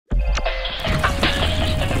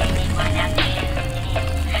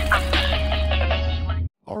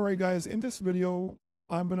Alright guys, in this video,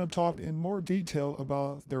 I'm going to talk in more detail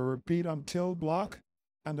about the repeat until block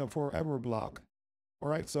and the forever block.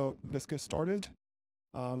 Alright, so let's get started.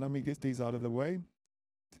 Let me get these out of the way.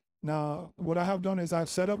 Now, what I have done is I've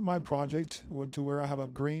set up my project to where I have a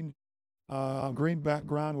green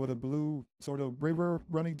background with a blue sort of river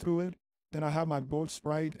running through it. Then I have my boat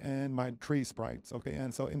sprite and my tree sprites. Okay,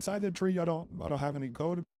 and so inside the tree, I don't have any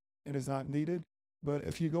code. It is not needed. But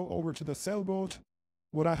if you go over to the sailboat,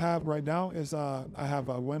 what I have right now is I have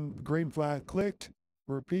when green flag clicked,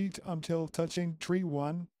 repeat until touching tree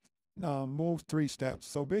one, move 3 steps.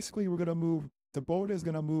 So basically, we're gonna move. The boat is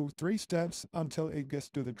gonna move 3 steps until it gets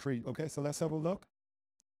to the tree. Okay, so let's have a look.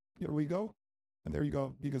 Here we go. And there you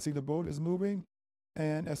go. You can see the boat is moving.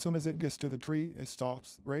 And as soon as it gets to the tree, it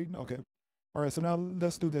stops, right? Okay. All right, so now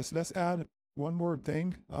let's do this. Let's add one more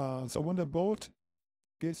thing. So when the boat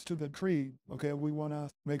gets to the tree, okay, we want to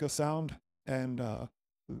make a sound and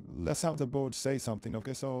let's have the boat say something.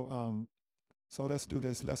 Okay, so let's do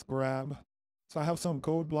this. Let's grab. So I have some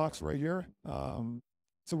code blocks right here.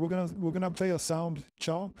 So we're gonna play a sound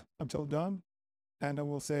chomp until done, and then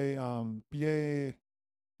we'll say yay,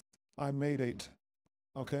 I made it.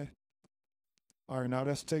 Okay. All right, now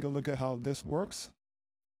let's take a look at how this works.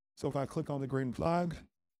 So if I click on the green flag,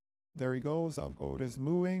 there he goes. Our boat is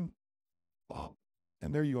moving. Oh,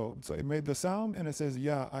 and there you go. So it made the sound and it says,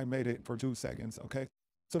 yeah, I made it for 2 seconds. Okay.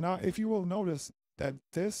 So now if you will notice that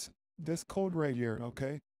this code right here,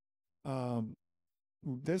 okay,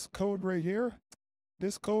 this code right here,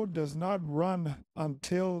 this code does not run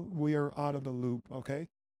until we are out of the loop. Okay.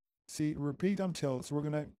 See, repeat until. So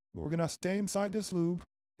we're gonna stay inside this loop.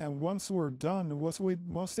 And once we're done,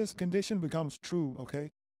 once this condition becomes true, okay,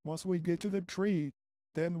 once we get to the tree,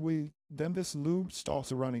 then this loop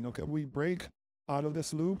stops running. Okay, we break out of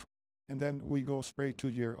this loop, and then we go straight to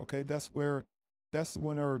here. Okay, that's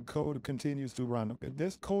when our code continues to run. Okay,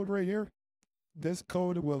 this code right here, this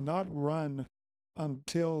code will not run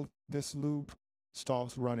until this loop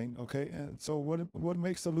stops running. Okay, and so what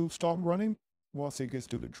makes the loop stop running? Once it gets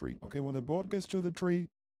to the tree. Okay, when the boat gets to the tree,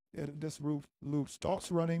 this loop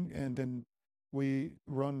stops running, and then we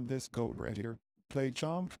run this code right here. Play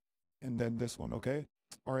chomp, and then this one. Okay.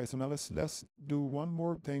 All right. So now let's do one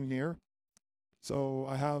more thing here. So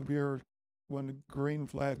I have here when the green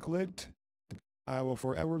flag clicked, I will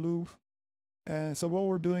forever loop. And so what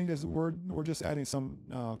we're doing is we're just adding some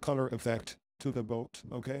color effect to the boat.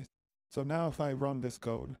 Okay. So now if I run this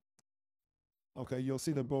code, okay, you'll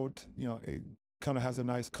see the boat. It kind of has a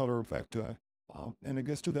nice color effect to it. And it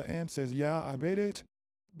gets to the end, says, yeah, I made it.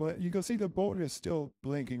 But you can see the boat is still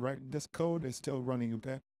blinking, right? This code is still running,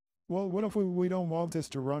 okay? Well, what if we don't want this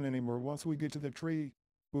to run anymore? Once we get to the tree,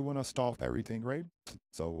 we want to stop everything, right?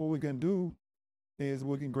 So what we can do is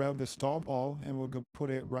we can grab the stop all and we'll put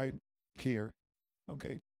it right here,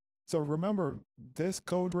 okay? So remember, this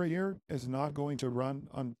code right here is not going to run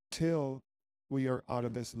until we are out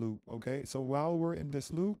of this loop, okay? So while we're in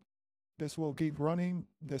this loop, this will keep running.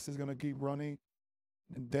 This is going to keep running.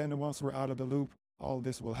 And then once we're out of the loop, all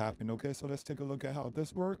this will happen. Okay, so let's take a look at how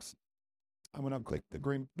this works. I'm going to click the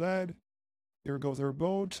green flag. Here goes our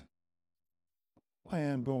boat.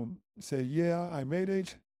 And boom. Say, yeah, I made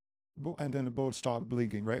it. And then the boat stopped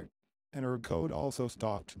blinking, right? And our code also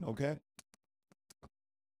stopped. Okay.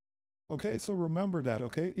 Okay, so remember that.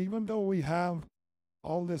 Okay, even though we have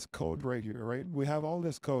all this code right here, right? We have all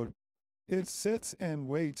this code. It sits and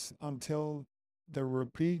waits until the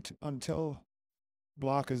repeat until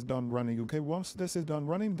block is done running. Okay, once this is done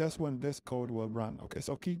running, that's when this code will run. Okay,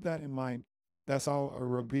 so keep that in mind. That's how a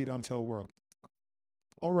repeat until works.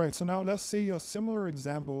 All right, so now let's see a similar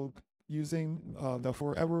example using the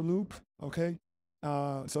forever loop. Okay,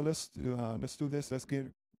 so let's do this. Let's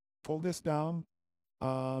pull this down.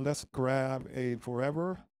 Let's grab a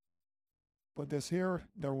forever. Put this here.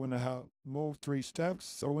 Then we're gonna have move 3 steps.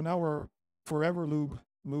 So when our forever loop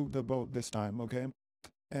move the boat this time. Okay,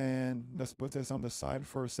 and let's put this on the side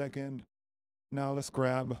for a second. Now let's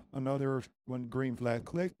grab another when green flag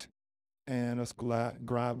clicked, and let's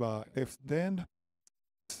grab if then.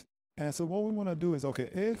 And so what we want to do is, okay,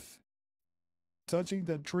 if touching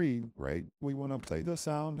the tree, right, we want to play the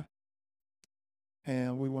sound,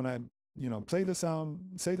 and we want to play the sound,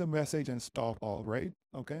 say the message, and stop all, right?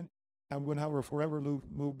 Okay, and we're gonna have our forever loop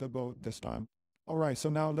move the boat this time. All right, so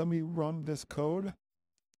now let me run this code.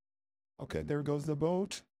 Okay, there goes the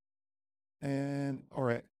boat. And all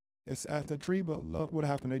right, it's at the tree, but look what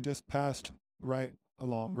happened. It just passed right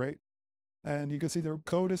along, right? And you can see the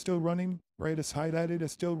code is still running, right? It's highlighted,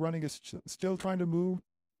 it's still running, it's still trying to move,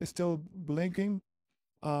 it's still blinking.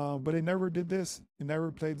 But it never did this. It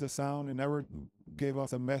never played the sound. It never gave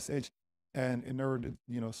us a message, and it never did,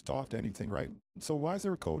 stopped anything, right? So why is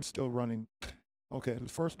their code still running? Okay,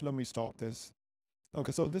 first let me stop this.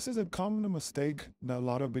 Okay, so this is a common mistake that a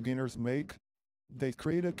lot of beginners make. They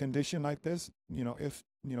create a condition like this, if,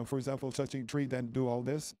 for example, touching tree, then do all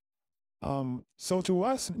this. So to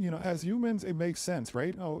us, as humans, it makes sense,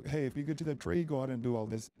 right? Oh, hey, if you get to the tree, go out and do all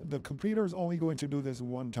this. The computer is only going to do this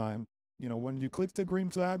one time. When you click the green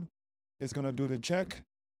flag, it's going to do the check,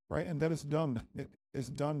 right? And that is done. It is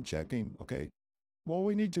done checking, okay? What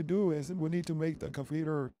we need to do is we need to make the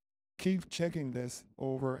computer keep checking this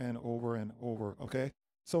over and over and over, okay?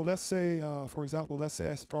 So let's say, for example, let's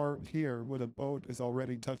say I start here where the boat is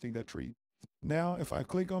already touching the tree. Now, if I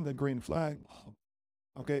click on the green flag,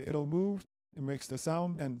 okay, it'll move, it makes the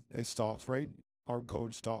sound, and it stops, right? Our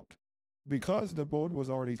code stopped because the boat was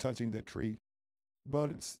already touching the tree.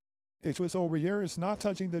 But it was over here, it's not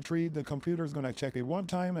touching the tree. The computer is going to check it one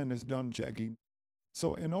time and it's done checking.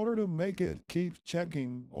 So in order to make it keep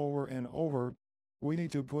checking over and over, we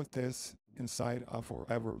need to put this inside a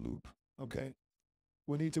forever loop, okay?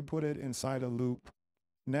 We need to put it inside a loop.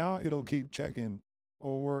 Now it'll keep checking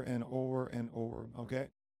over and over and over, okay?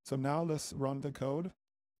 So now let's run the code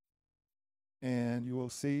and you will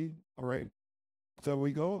see, all right. So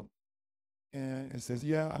we go and it says,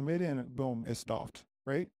 yeah, I made it, and boom, it stopped,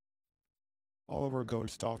 right? All of our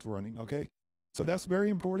code stopped running, okay? So that's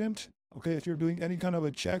very important. Okay, if you're doing any kind of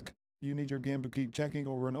a check, you need your game to keep checking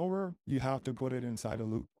over and over. You have to put it inside a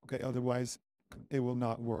loop, okay? Otherwise, it will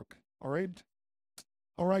not work, all right?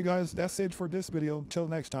 All right, guys, that's it for this video. Till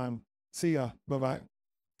next time, see ya. Bye-bye.